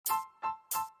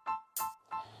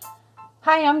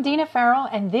Hi, I'm Dina Farrell,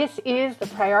 and this is the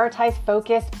Prioritize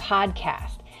Focus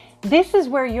podcast. This is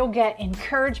where you'll get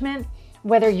encouragement,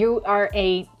 whether you are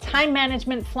a time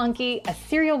management flunky, a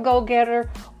serial goal-getter,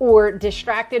 or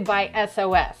distracted by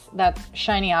SOS, that's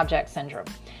shiny object syndrome.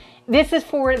 This is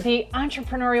for the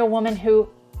entrepreneurial woman who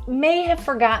may have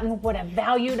forgotten what a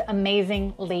valued,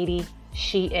 amazing lady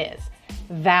she is.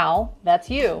 Val, that's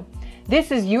you.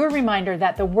 This is your reminder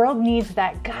that the world needs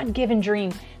that God-given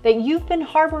dream that you've been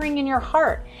harboring in your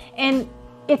heart. And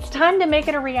it's time to make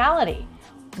it a reality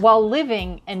while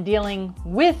living and dealing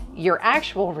with your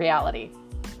actual reality.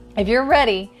 If you're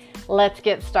ready, let's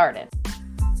get started.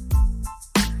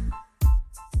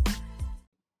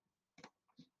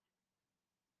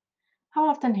 How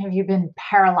often have you been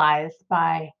paralyzed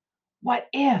by what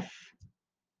if?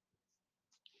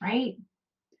 Right?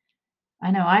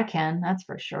 I know I can, that's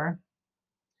for sure.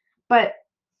 But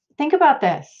think about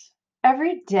this.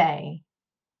 Every day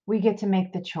we get to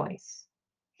make the choice.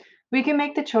 We can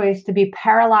make the choice to be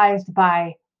paralyzed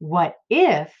by what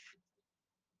if,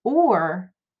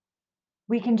 or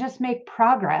we can just make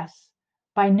progress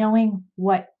by knowing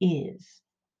what is.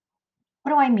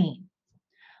 What do I mean?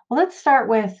 Well, let's start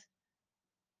with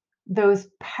those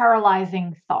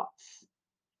paralyzing thoughts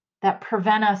that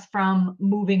prevent us from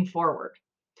moving forward.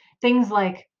 Things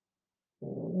like,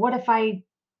 what if I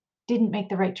didn't make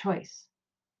the right choice?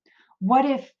 What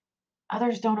if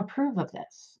others don't approve of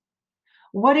this?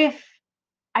 What if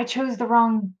I chose the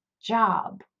wrong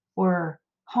job or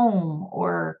home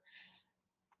or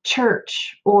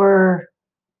church or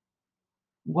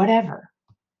whatever?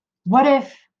 What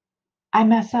if I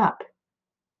mess up?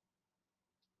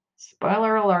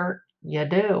 Spoiler alert, you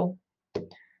do,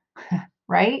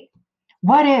 right?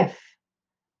 What if?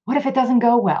 What if it doesn't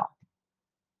go well?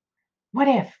 What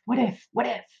if? What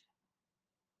if?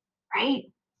 Right?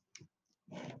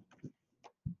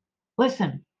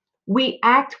 Listen, we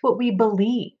act what we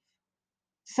believe.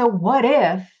 So what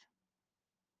if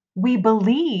we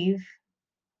believe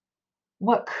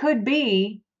what could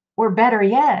be, or better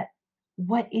yet,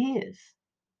 what is?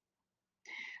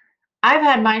 I've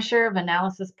had my share of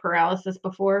analysis paralysis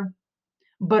before,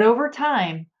 but over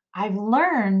time, I've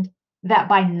learned that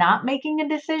by not making a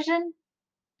decision,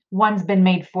 one's been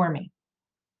made for me.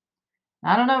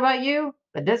 I don't know about you,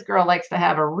 but this girl likes to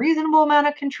have a reasonable amount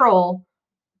of control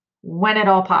when at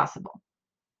all possible.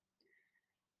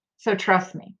 So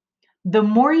trust me, the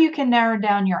more you can narrow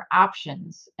down your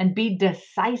options and be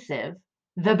decisive,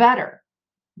 the better.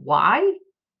 Why?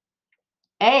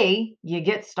 A, you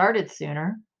get started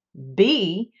sooner.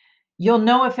 B, you'll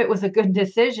know if it was a good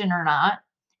decision or not.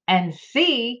 And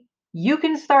C, you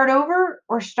can start over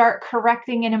or start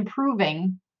correcting and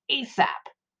improving ASAP.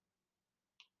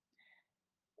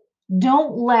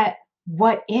 Don't let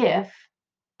what if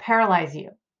paralyze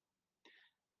you.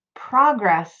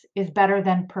 Progress is better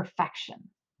than perfection,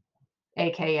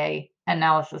 aka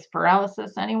analysis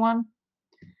paralysis. Anyone?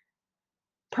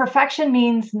 Perfection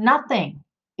means nothing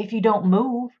if you don't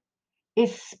move,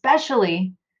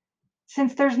 especially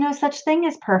since there's no such thing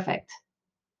as perfect,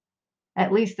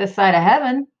 at least this side of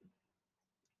heaven.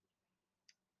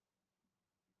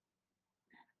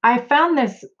 I found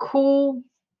this cool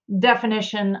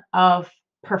definition of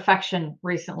perfection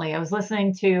recently. I was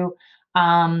listening to,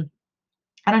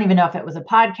 I don't even know if it was a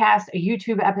podcast, a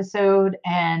YouTube episode,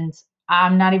 and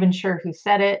I'm not even sure who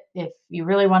said it. If you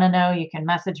really want to know, you can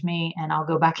message me and I'll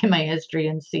go back in my history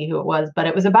and see who it was. But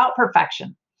it was about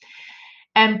perfection.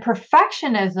 And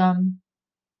perfectionism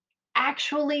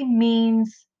actually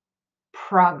means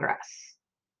progress.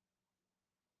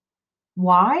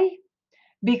 Why?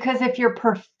 Because if you're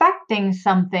perfecting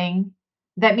something,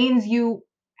 that means you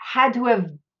had to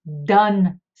have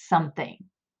done something.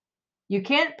 You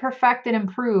can't perfect and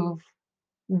improve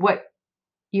what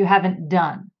you haven't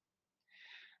done.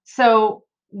 So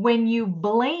when you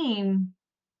blame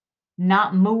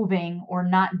not moving or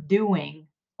not doing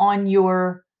on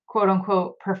your quote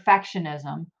unquote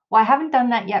perfectionism, well, I haven't done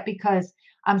that yet because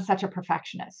I'm such a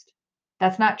perfectionist.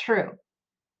 That's not true.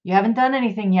 You haven't done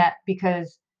anything yet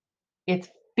because it's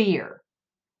fear.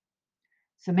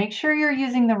 So make sure you're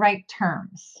using the right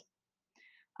terms.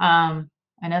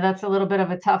 I know that's a little bit of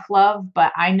a tough love,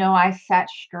 but I know I sat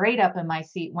straight up in my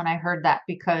seat when I heard that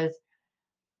because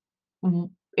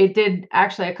it did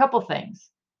actually a couple things.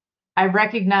 I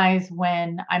recognize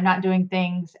when I'm not doing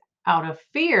things out of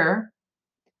fear,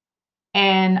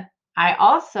 and I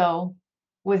also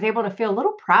was able to feel a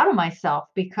little proud of myself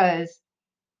because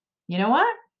you know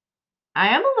what? I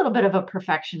am a little bit of a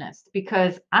perfectionist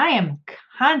because I am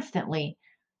constantly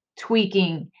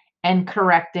tweaking and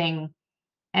correcting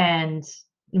and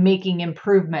making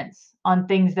improvements on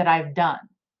things that I've done,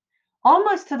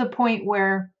 almost to the point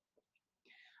where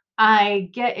I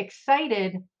get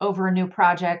excited over a new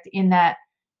project in that,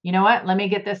 you know what, let me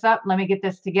get this up, let me get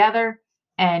this together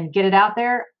and get it out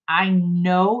there. I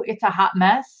know it's a hot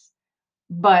mess,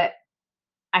 but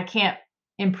I can't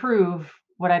improve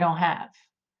what I don't have.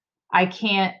 I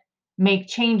can't make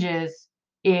changes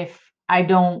if I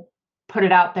don't put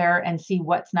it out there and see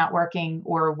what's not working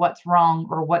or what's wrong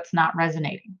or what's not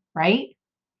resonating, right?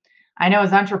 I know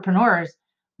as entrepreneurs,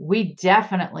 we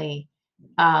definitely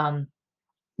um,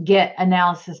 get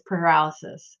analysis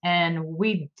paralysis, and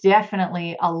we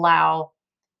definitely allow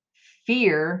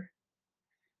fear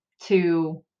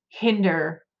to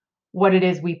hinder what it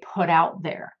is we put out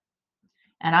there.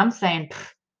 And I'm saying,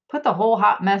 put the whole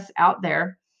hot mess out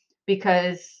there,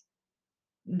 because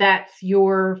that's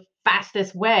your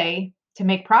fastest way to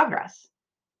make progress.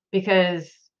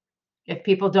 Because if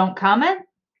people don't comment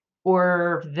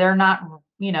or they're not,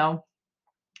 you know,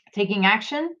 taking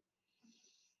action,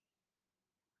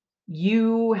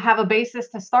 you have a basis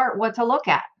to start what to look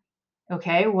at.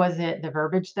 Okay, was it the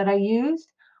verbiage that I used?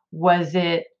 Was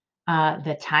it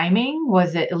the timing?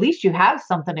 Was it, at least you have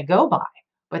something to go by?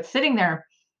 But sitting there,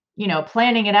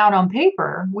 planning it out on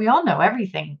paper, we all know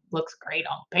everything looks great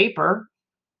on paper,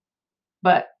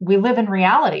 but we live in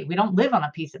reality. We don't live on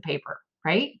a piece of paper,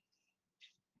 right?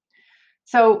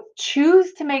 So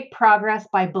choose to make progress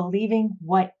by believing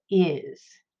what is.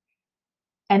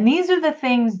 And these are the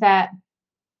things that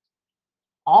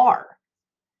are.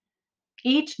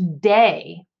 Each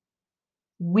day,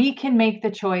 we can make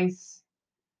the choice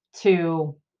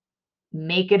to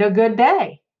make it a good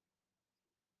day.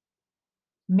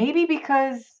 Maybe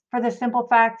because, for the simple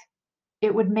fact,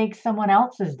 it would make someone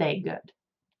else's day good.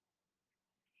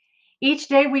 Each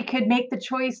day, we could make the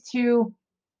choice to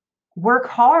work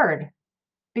hard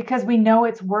because we know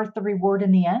it's worth the reward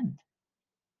in the end.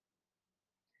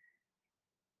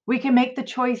 We can make the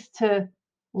choice to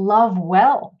love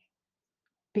well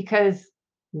because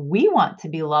we want to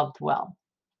be loved well.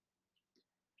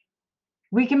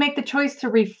 We can make the choice to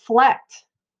reflect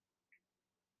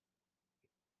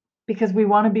because we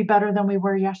want to be better than we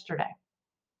were yesterday.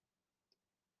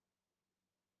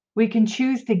 We can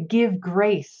choose to give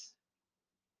grace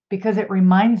because it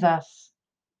reminds us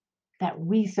that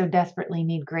we so desperately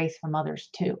need grace from others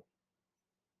too.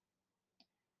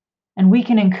 And we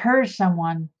can encourage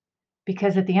someone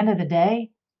because at the end of the day,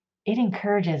 it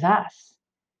encourages us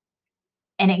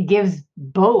and it gives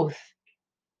both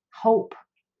hope.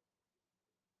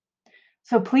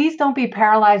 So please don't be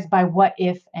paralyzed by what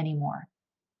if anymore.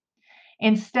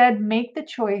 Instead, make the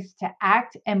choice to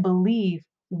act and believe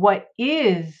what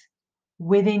is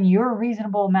within your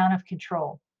reasonable amount of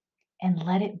control and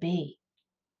let it be.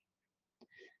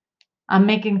 I'm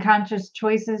making conscious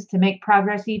choices to make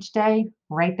progress each day,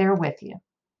 right there with you.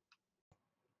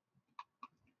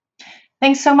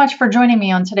 Thanks so much for joining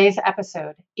me on today's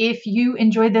episode. If you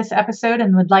enjoyed this episode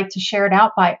and would like to share it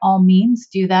out, by all means,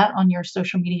 do that on your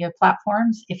social media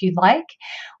platforms if you'd like.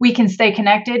 We can stay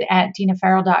connected at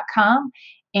dinafarrell.com,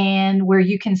 and where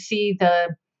you can see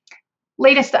the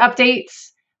latest updates,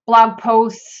 blog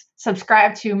posts,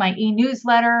 subscribe to my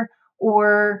e-newsletter,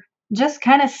 or just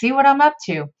kind of see what I'm up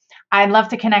to. I'd love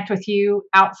to connect with you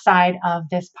outside of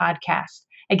this podcast.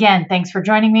 Again, thanks for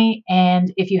joining me.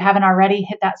 And if you haven't already,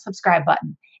 hit that subscribe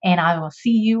button. And I will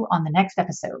see you on the next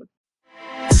episode.